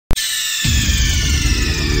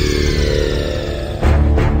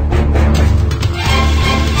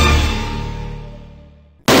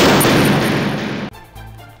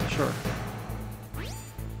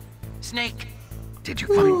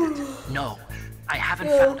I haven't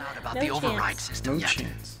found out about the override system No yet,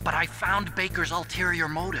 chance. but I found Baker's ulterior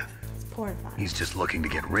motive. Porn file. He's just looking to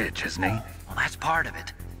get rich, isn't he? Well, that's part of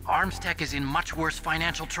it. Armstech is in much worse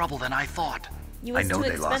financial trouble than I thought. I know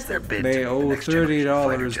they lost their bid. They to the owe next generation $30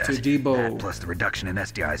 fighter to jet. Debo. That plus the reduction in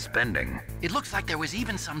SDI spending. It looks like there was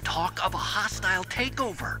even some talk of a hostile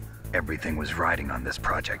takeover. Everything was riding on this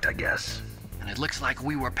project, I guess. And it looks like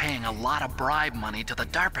we were paying a lot of bribe money to the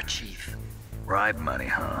DARPA chief. Bribe money,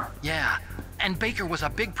 huh? Yeah, and Baker was a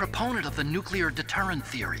big proponent of the nuclear deterrent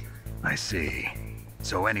theory. I see.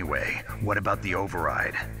 So anyway, what about the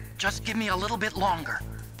override? Just give me a little bit longer.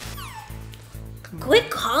 Quit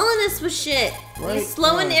calling us with shit. You're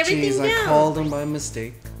slowing everything down. I called him by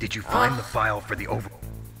mistake. Did you find the file for the over...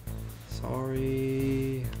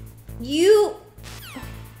 Sorry. You...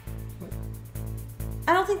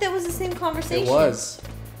 I don't think that was the same conversation. It was.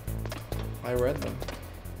 I read them.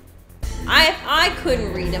 I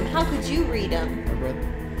couldn't read them. How could you read them? I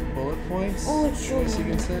read the bullet points. Oh, I guess you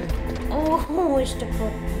can say. Oh, oyster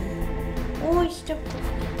puppy. Oyster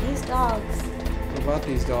puppy. These dogs. What about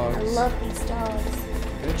these dogs? I love these dogs.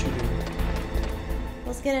 I bet you do.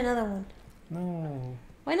 Let's get another one. No.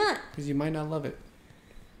 Why not? Because you might not love it.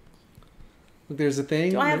 Look, there's a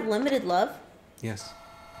thing. Do I have limited love? Yes.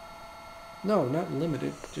 No, not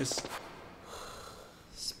limited. Just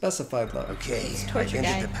specified love. Okay, I've torture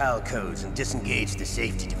entered guy. the PAL codes and disengaged the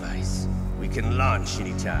safety device. We can launch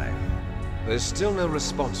anytime. There's still no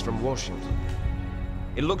response from Washington.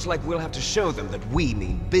 It looks like we'll have to show them that we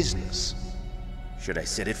mean business. Should I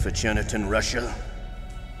set it for Cherniton, Russia?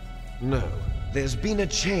 No, there's been a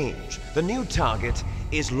change. The new target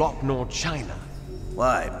is Locknor, China.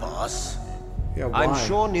 Why, boss? Yeah, why? I'm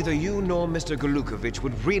sure neither you nor Mr. Galukovich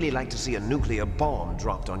would really like to see a nuclear bomb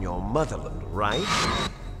dropped on your motherland, right?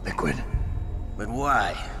 Liquid. But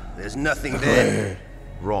why? There's nothing there.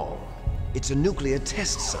 Wrong. It's a nuclear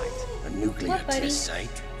test site. A nuclear What, buddy? test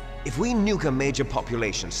site? If we nuke a major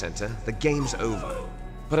population center, the game's over.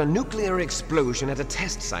 But a nuclear explosion at a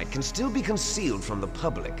test site can still be concealed from the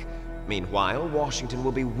public. Meanwhile, Washington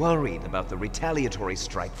will be worried about the retaliatory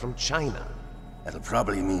strike from China. That'll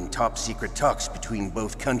probably mean top-secret talks between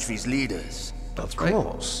both countries' leaders. Of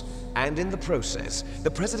course. And in the process, the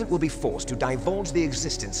president will be forced to divulge the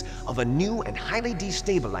existence of a new and highly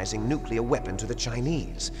destabilizing nuclear weapon to the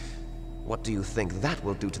Chinese. What do you think that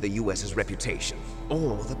will do to the US's reputation?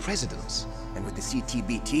 Or the president's? And with the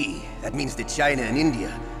CTBT, that means that China and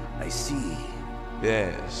India. I see.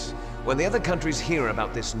 Yes. When the other countries hear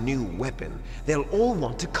about this new weapon, they'll all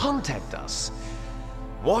want to contact us.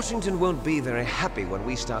 Washington won't be very happy when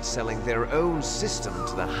we start selling their own system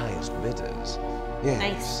to the highest bidders. Yes.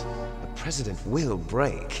 Nice. The president will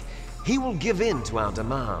break. He will give in to our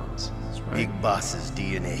demands. Big Boss's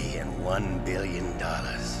DNA and $1 billion.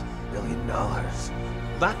 $1 billion.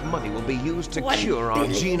 That money will be used to $1 cure our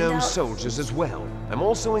billion. genome soldiers as well. I'm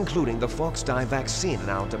also including the Fox dye vaccine in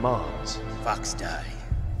our demands. Fox dye.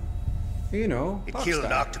 You know. It Fox killed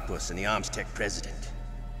dye. Octopus and the Armstech president.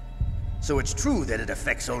 So it's true that it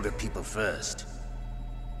affects older people first.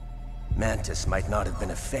 Mantis might not have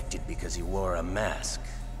been affected because he wore a mask.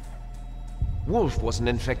 Wolf wasn't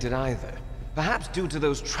infected either. Perhaps due to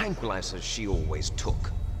those tranquilizers she always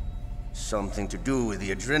took. Something to do with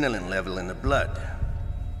the adrenaline level in the blood.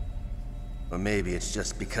 Or maybe it's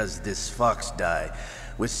just because this Fox dye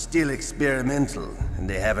was still experimental and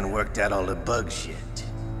they haven't worked out all the bugs yet.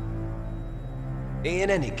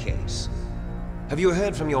 In any case, have you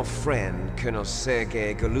heard from your friend, Colonel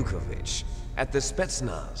Sergei Galukovich, at the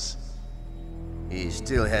Spetsnaz? He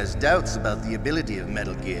still has doubts about the ability of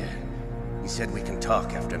Metal Gear. He said we can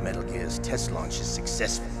talk after Metal Gear's test launch is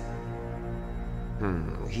successful.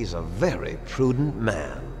 He's a very prudent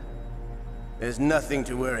man. There's nothing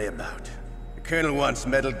to worry about. The Colonel wants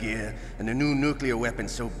Metal Gear and a new nuclear weapon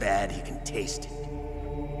so bad he can taste it.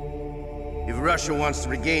 If Russia wants to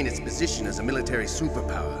regain its position as a military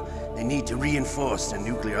superpower, they need to reinforce their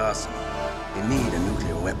nuclear arsenal. They need a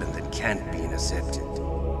nuclear weapon that can't be intercepted.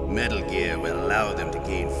 Metal Gear will allow them to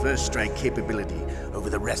gain first strike capability over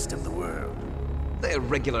the rest of the world. Their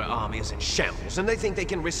regular army is in shambles, and they think they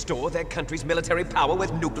can restore their country's military power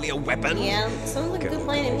with nuclear weapons? Yeah, sounds like a good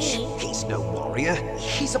plan to me. He's no warrior.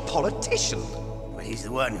 He's a politician. But he's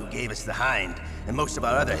the one who gave us the Hind and most of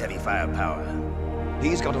our other heavy firepower.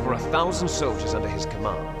 He's got over 1,000 soldiers under his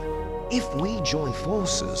command. If we join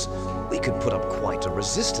forces, we could put up quite a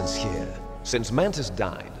resistance here. Since Mantis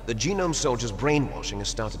died, the genome soldiers' brainwashing has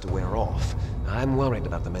started to wear off. I'm worried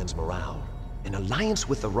about the men's morale. An alliance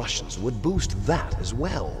with the Russians would boost that as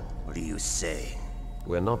well. What do you say?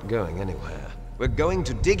 We're not going anywhere. We're going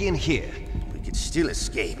to dig in here. We could still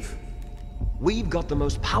escape. We've got the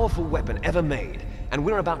most powerful weapon ever made, and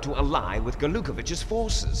we're about to ally with Galukovich's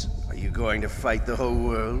forces. Are you going to fight the whole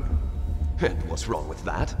world? And what's wrong with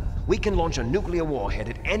that? We can launch a nuclear warhead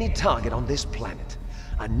at any target on this planet.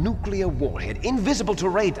 A nuclear warhead invisible to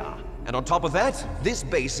radar. And on top of that, this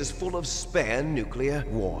base is full of spare nuclear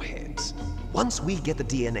warheads. Once we get the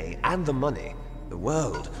DNA and the money, the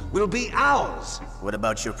world will be ours. What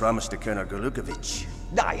about your promise to Colonel Galukovich?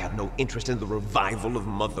 I have no interest in the revival of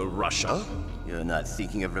Mother Russia. You're not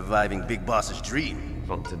thinking of reviving Big Boss's dream.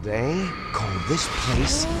 From today, call this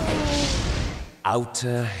place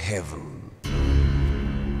Outer Heaven.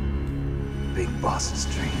 Big Boss's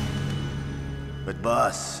dream. But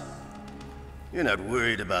boss, you're not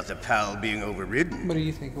worried about the PAL being overridden. What do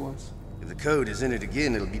you think it was? If the code is in it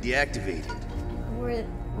again, it'll be deactivated.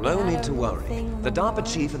 No need to worry. The DARPA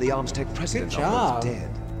chief and the Arms Tech president Good are job. both dead.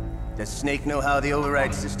 Does Snake know how the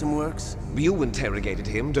override system works? You interrogated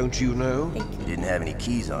him, don't you know? He didn't have any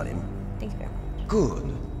keys on him. Thank you very much.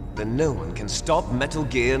 Good. Then no one can stop Metal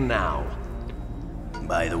Gear now.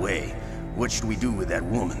 By the way, what should we do with that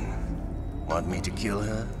woman? Want me to kill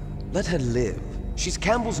her? Let her live. She's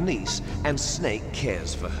Campbell's niece, and Snake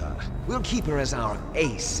cares for her. We'll keep her as our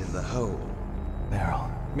ace in the hole. Meryl.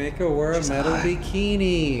 Make her wear a She's metal high.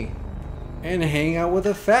 bikini. And hang out with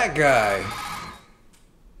a fat guy.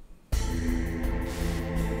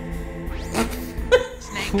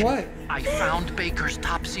 Snake, What? I found Baker's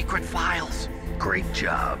top secret files. Great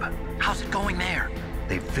job. How's it going there?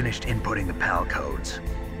 They've finished inputting the PAL codes.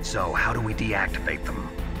 So how do we deactivate them?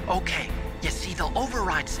 Okay, you see the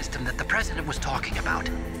override system that the president was talking about.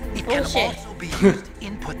 It can Bullshit. also be used to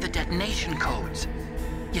input the detonation codes.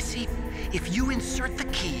 You see, if you insert the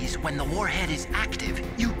keys when the warhead is active,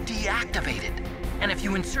 you deactivate it. And if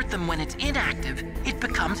you insert them when it's inactive, it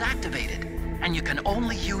becomes activated. And you can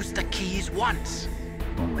only use the keys once.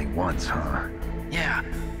 Only once, huh? Yeah,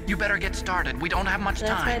 you better get started. We don't have much So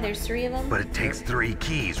that's why time. there's 3 of them? But it takes 3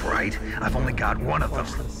 keys, right? I've only got 1 of them.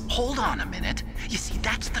 Watch this. Hold on a minute. You see,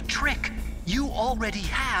 that's the trick. You already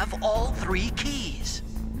have all 3 keys.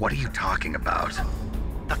 What are you talking about?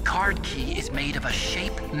 The card key is made of a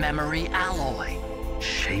shape memory alloy.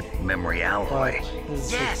 Shape memory alloy. Watch. This is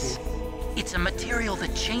so Yes. cool. It's a material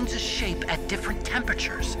that changes shape at different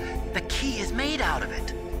temperatures. The key is made out of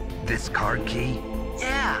it. This card key?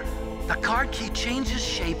 Yeah, the card key changes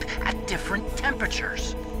shape at different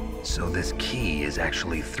temperatures. So this key is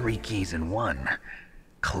actually 3 keys in 1.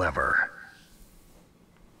 Clever.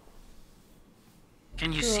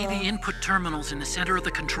 Can you see the input terminals in the center of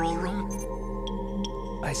the control room?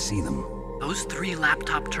 I see them. Those 3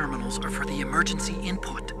 laptop terminals are for the emergency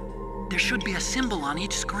input. There should be a symbol on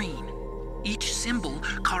each screen. Each symbol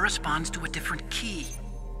corresponds to a different key.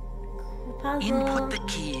 Puzzle. Input the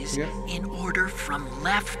keys Yep. in order from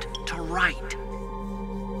left to right.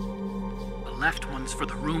 The left one's for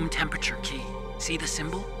the room temperature key. See the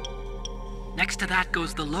symbol? Next to that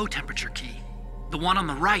goes the low temperature key. The one on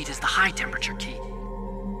the right is the high temperature key.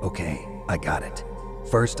 Okay, I got it.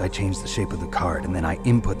 First, I change the shape of the card, and then I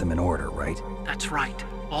input them in order, right? That's right.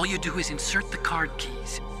 All you do is insert the card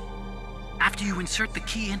keys. After you insert the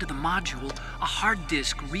key into the module, a hard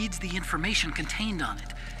disk reads the information contained on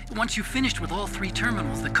it. Once you've finished with all 3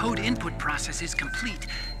 terminals, the code input process is complete.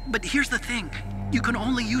 But here's the thing. You can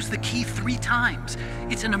only use the key 3 times.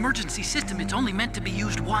 It's an emergency system. It's only meant to be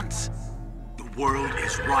used once. The world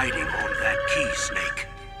is riding on that key, Snake.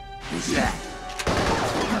 Who's that?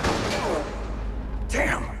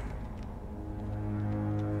 Damn!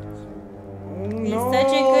 He's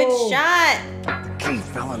such a good shot. The key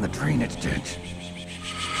fell in the drainage ditch.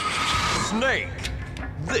 Snake!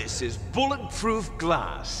 This is bulletproof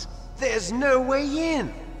glass. There's no way in.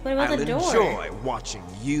 What about I'll the door? enjoy watching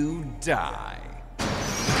you die.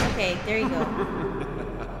 Okay, there you go.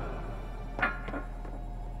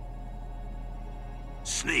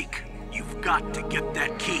 Snake, you've got to get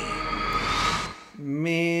that key.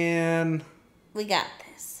 Man. We got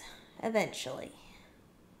this. Eventually.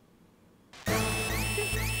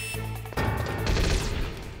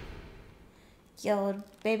 Yo,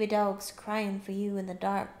 baby dog's crying for you in the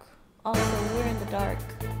dark. Also, we're in the dark.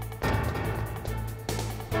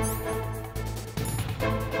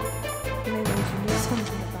 Maybe we should do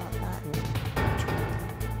something about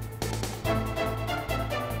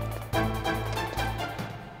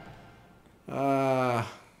that.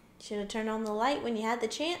 Should have turned on the light when you had the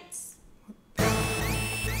chance.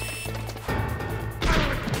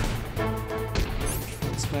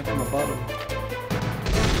 Smack on the bottom.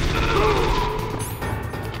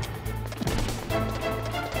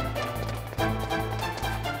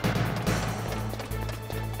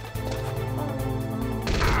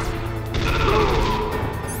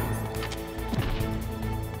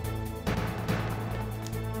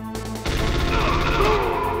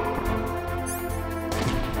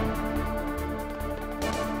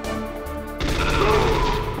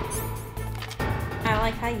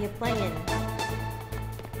 like how you're playing.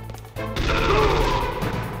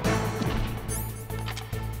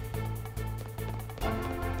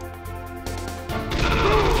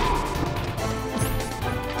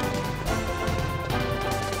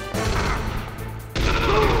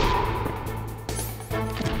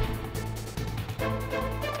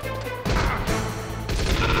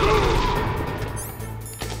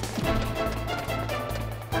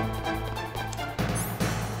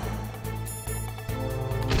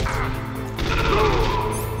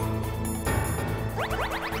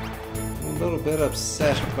 A little bit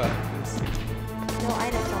upset about this. No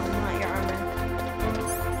items on, not your armor.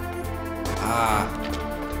 Ah.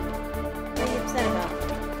 What are you upset about?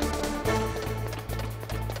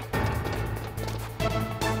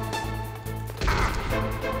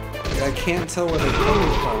 I can't tell where they're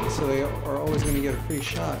coming from, so they are always going to get a free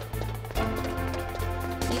shot.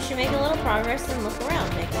 You should make a little progress and look around.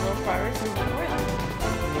 Make a little progress and look around.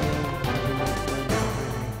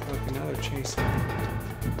 Okay, now they're chasing me.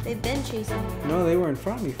 They've been chasing you. No, they were in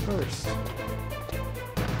front of me first. They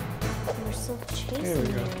were still chasing There we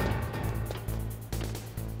go. you.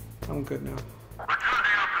 I'm good now.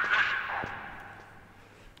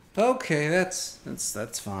 Okay, that's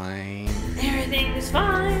fine. Everything is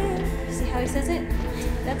fine. See how he says it?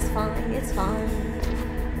 That's fine. It's fine.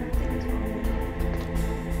 Everything's fine.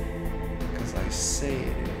 Because I say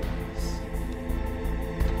it is.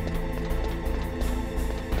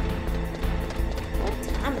 What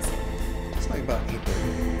time is it? It's like about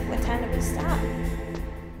 8:30. What time did we stop?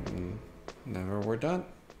 Never we're done.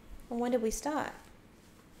 Well, when did we start?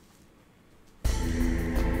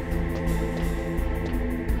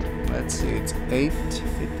 Let's see, it's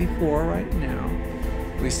 8:54 right now.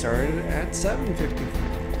 We started at 7:50.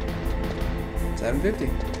 7:50.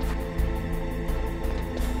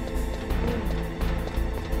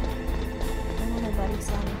 I want my buddy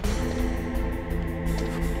Sonic.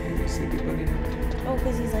 Maybe sleepy buddy now. Oh,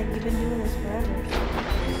 because he's like, you've been doing this forever.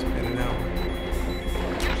 It's been an hour.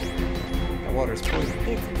 That water's poison.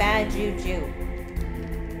 It's bad juju.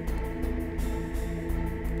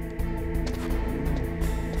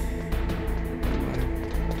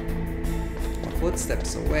 My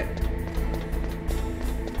footsteps are wet.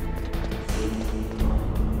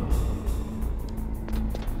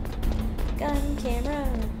 Gun camera.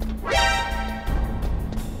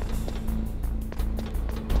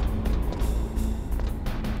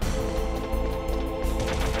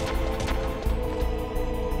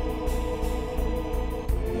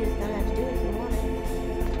 You just don't have to do it if you want it.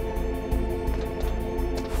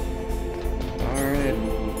 Darn it.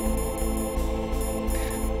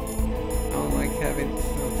 I don't like having.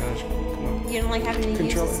 Oh gosh, come on. You don't like having to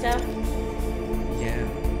Control use it. this stuff? Yeah.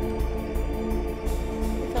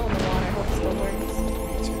 It fell in the water. Hope it still works.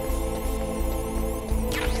 Me too.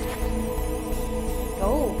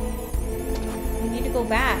 Go. You need to go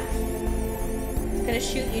back. It's gonna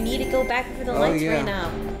shoot. You need to go back before the Oh, lights yeah. ran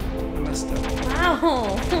out. I messed up.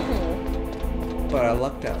 Wow. But I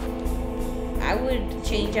lucked out. I would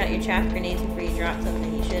change out your chaff grenades before you drop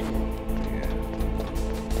something you shouldn't. Yeah.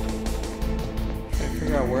 Trying to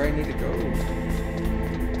figure out where I need to go.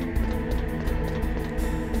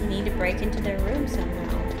 You need to break into their room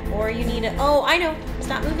somehow. Or you need to... Oh, I know.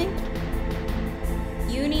 Stop moving.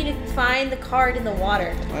 You need to find the card in the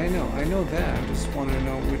water. I know that. I just want to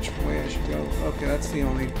know which way I should go. Okay, that's the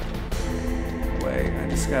only way. I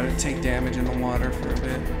just gotta take damage in the water for a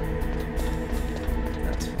bit.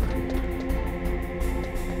 That's fine.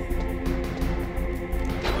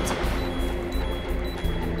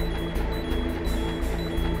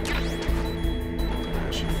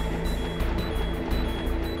 Gosh.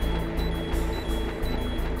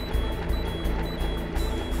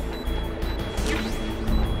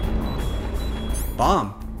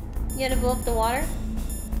 Bomb. You had to blow up the water?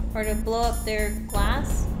 Or to blow up their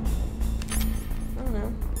glass? I don't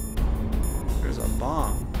know. There's a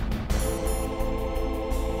bomb.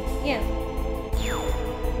 Yeah.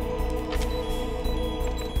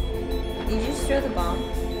 Did you just throw the bomb?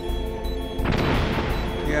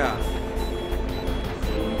 Yeah.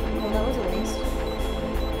 Well, that was a waste.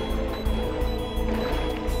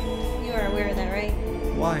 You are aware of that, right?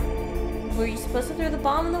 Why? Were you supposed to throw the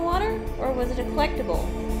bomb in the water? Or was it a collectible?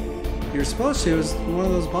 You're supposed to. It was one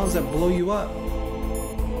of those bombs that blow you up.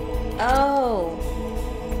 Oh.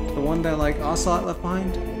 The one that like Ocelot left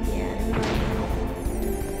behind. Yeah, never mind.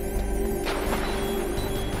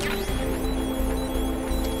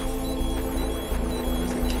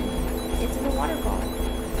 It's in the waterfall.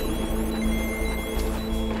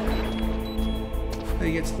 How do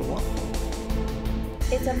you get to the waterfall?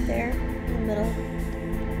 It's up there in the middle.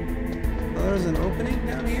 Oh, there's an opening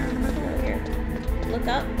down here in the middle? Over here. Look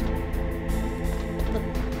up. Look.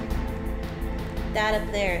 That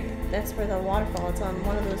up there. That's where the waterfall. It's on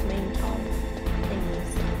one of those main tall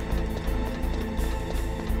thingies.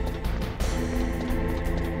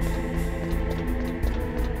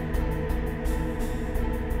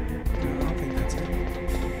 No, I don't think that's it.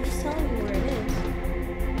 I'm just telling you where it is.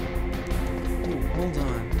 Ooh, hold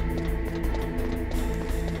on.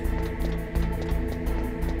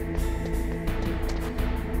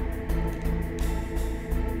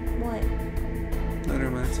 What? No,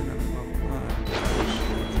 never mind. It's another level.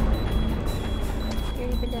 You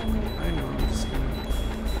already been down there. I know. I'm just gonna.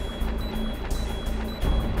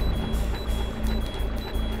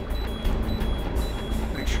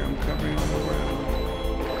 Make sure I'm covering all the ground.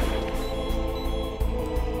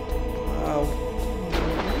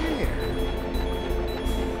 Where?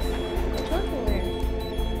 I told you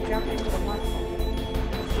where. Drop into the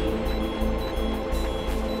waterfall.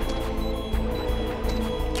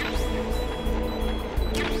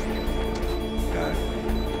 Got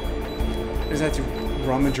it. Just had to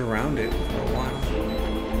rummage around it for a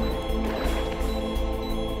while.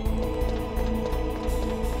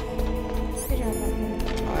 Good job,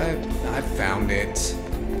 Babbaloo. I found it.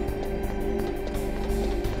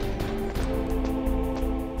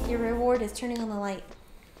 Your reward is turning on the light.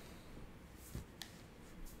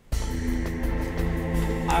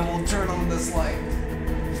 I will turn on this light.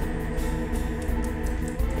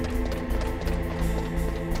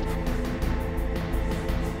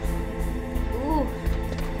 Ooh,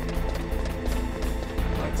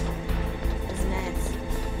 Lights on. that's nice.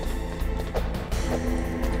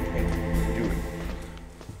 Do it.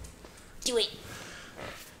 Do it.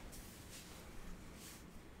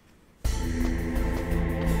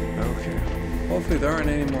 Okay. Hopefully there aren't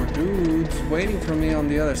any more dudes waiting for me on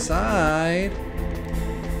the other side.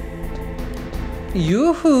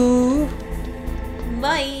 Yoo-hoo!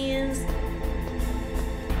 Boys.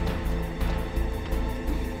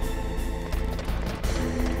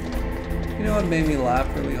 You know what made me laugh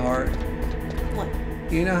really hard? What?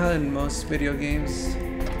 You know how in most video games,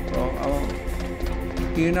 well, I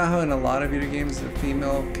won't. You know how in a lot of video games the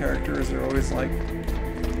female characters are always like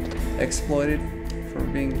exploited for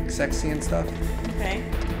being sexy and stuff? Okay.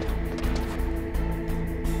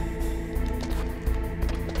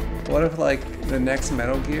 What if like the next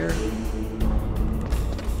Metal Gear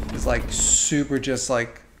is like super just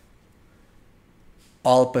like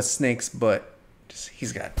all up a Snake's butt? Just,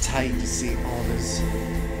 he's got tight to see all of his.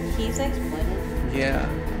 He's exploited? Yeah.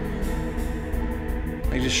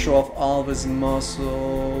 Like just show off all of his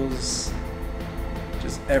muscles.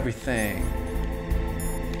 Just everything.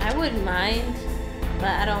 I wouldn't mind, but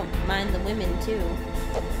I don't mind the women too.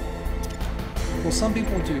 Well, some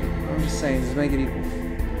people do. I'm just saying, just make it equal.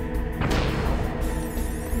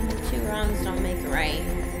 Two wrongs don't make it right.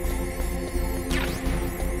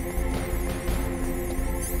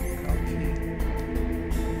 Okay.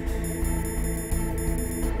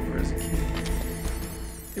 Where's the key?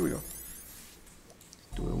 Here we go.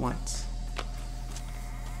 Do it once.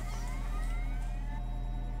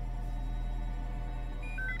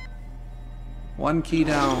 One key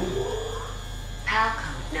down. PAL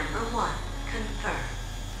code number 1 confirmed.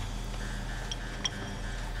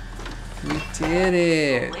 We did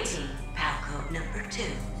it. Waiting. PAL code number 2.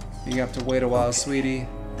 You have to wait a while, sweetie.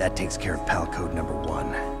 That takes care of pal code number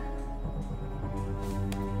 1.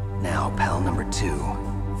 Now, pal number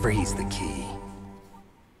 2. Freeze the key.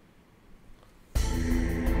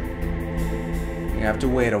 You have to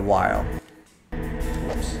wait a while.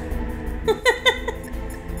 Oops.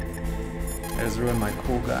 I just ruined my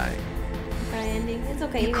cool guy. Cry ending. It's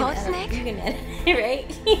okay. You caught Snake? You can edit it, right?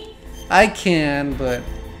 I can, but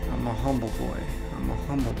I'm a humble boy. I'm a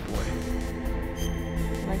humble boy.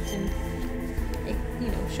 Like to,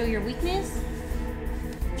 show your weakness? Is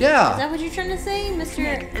Yeah. that what you're trying to say, Mr.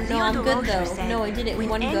 Snake, No, I'm Leo good Rocher though. said, No, I did it in "Win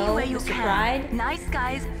one any go, way you Mr. can. Pride. Nice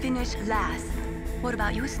guys finish last. What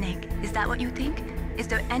about you, Snake? Is that what you think? Is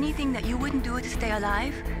there anything that you wouldn't do to stay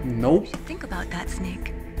alive? Nope. Think about that,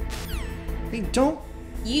 Snake. Hey, don't.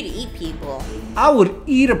 You'd eat people. I would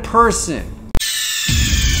eat a person.